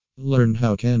Learn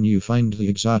how can you find the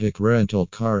exotic rental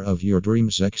car of your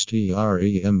dreams.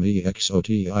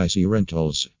 Xtremexotic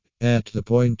rentals. At the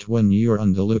point when you're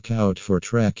on the lookout for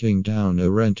tracking down a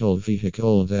rental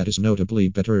vehicle that is notably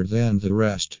better than the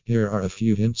rest, here are a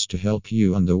few hints to help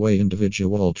you on the way,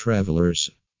 individual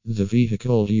travelers. The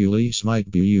vehicle you lease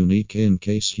might be unique in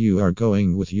case you are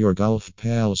going with your golf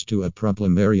pals to a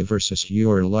problem area versus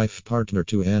your life partner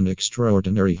to an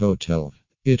extraordinary hotel.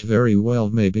 It very well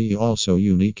may be also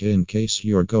unique in case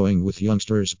you're going with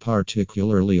youngsters,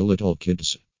 particularly little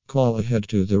kids. Call ahead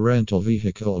to the rental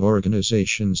vehicle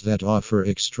organizations that offer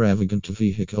extravagant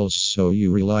vehicles so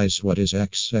you realize what is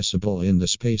accessible in the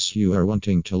space you are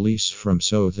wanting to lease from,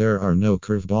 so there are no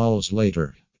curveballs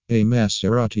later. A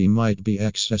Maserati might be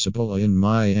accessible in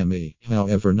Miami,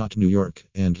 however not New York,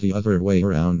 and the other way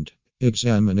around.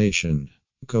 Examination.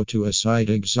 Go to a site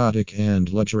Exotic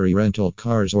and Luxury Rental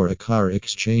Cars or a car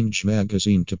exchange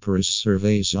magazine to peruse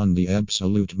surveys on the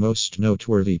absolute most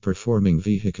noteworthy performing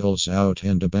vehicles out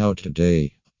and about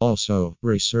today. Also,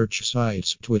 research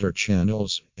sites, Twitter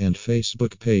channels, and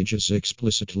Facebook pages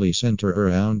explicitly center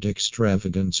around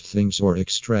extravagance things or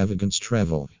extravagance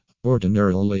travel.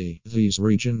 Ordinarily, these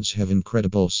regions have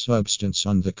incredible substance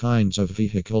on the kinds of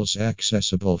vehicles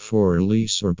accessible for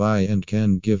lease or buy and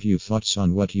can give you thoughts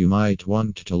on what you might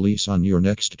want to lease on your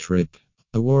next trip.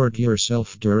 Award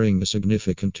yourself during a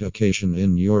significant occasion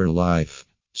in your life.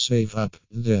 Save up,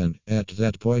 then, at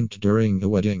that point during a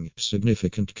wedding,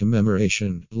 significant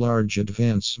commemoration, large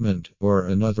advancement, or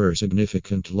another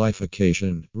significant life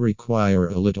occasion, require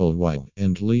a little while,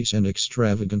 and lease an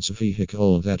extravagance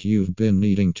vehicle that you've been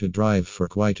needing to drive for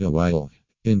quite a while.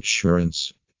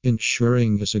 Insurance.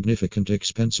 Insuring a significant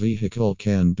expense vehicle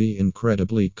can be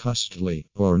incredibly costly,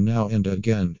 or now and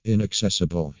again,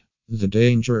 inaccessible. The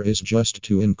danger is just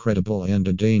too incredible and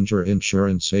a danger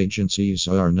insurance agencies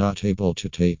are not able to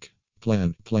take.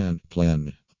 Plan.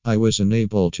 I was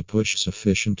unable to push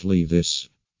sufficiently this.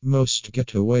 Most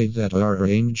getaway that are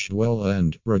arranged well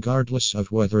and, regardless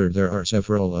of whether there are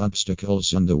several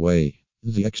obstacles on the way.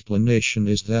 The explanation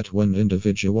is that when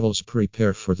individuals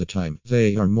prepare for the time,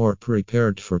 they are more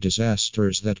prepared for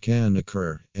disasters that can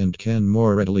occur, and can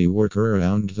more readily work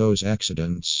around those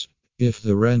accidents. If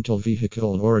the rental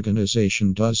vehicle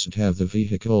organization doesn't have the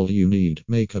vehicle you need,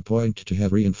 make a point to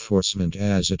have reinforcement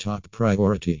as a top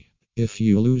priority. If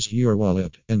you lose your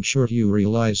wallet, ensure you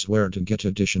realize where to get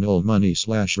additional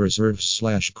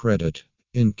money/reserves/credit.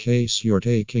 In case you're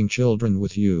taking children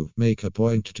with you, make a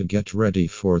point to get ready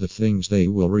for the things they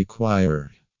will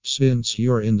require. Since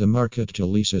you're in the market to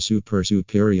lease a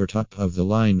superior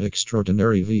top-of-the-line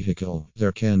extraordinary vehicle,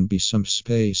 there can be some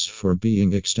space for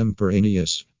being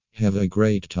extemporaneous. Have a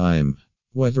great time.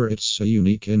 Whether it's a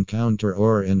unique encounter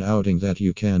or an outing that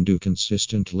you can do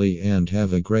consistently and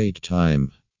have a great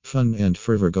time. Fun and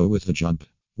fervor go with the job.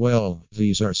 Well,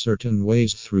 these are certain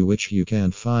ways through which you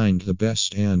can find the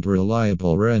best and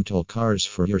reliable rental cars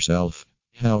for yourself.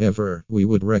 However, we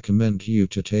would recommend you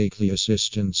to take the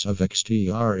assistance of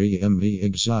Xtreme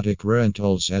Exotic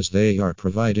Rentals as they are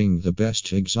providing the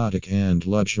best exotic and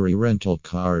luxury rental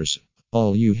cars.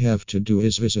 All you have to do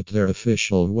is visit their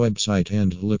official website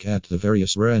and look at the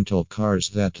various rental cars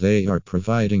that they are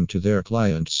providing to their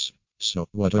clients. So,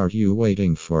 what are you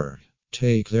waiting for?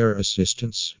 Take their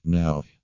assistance now.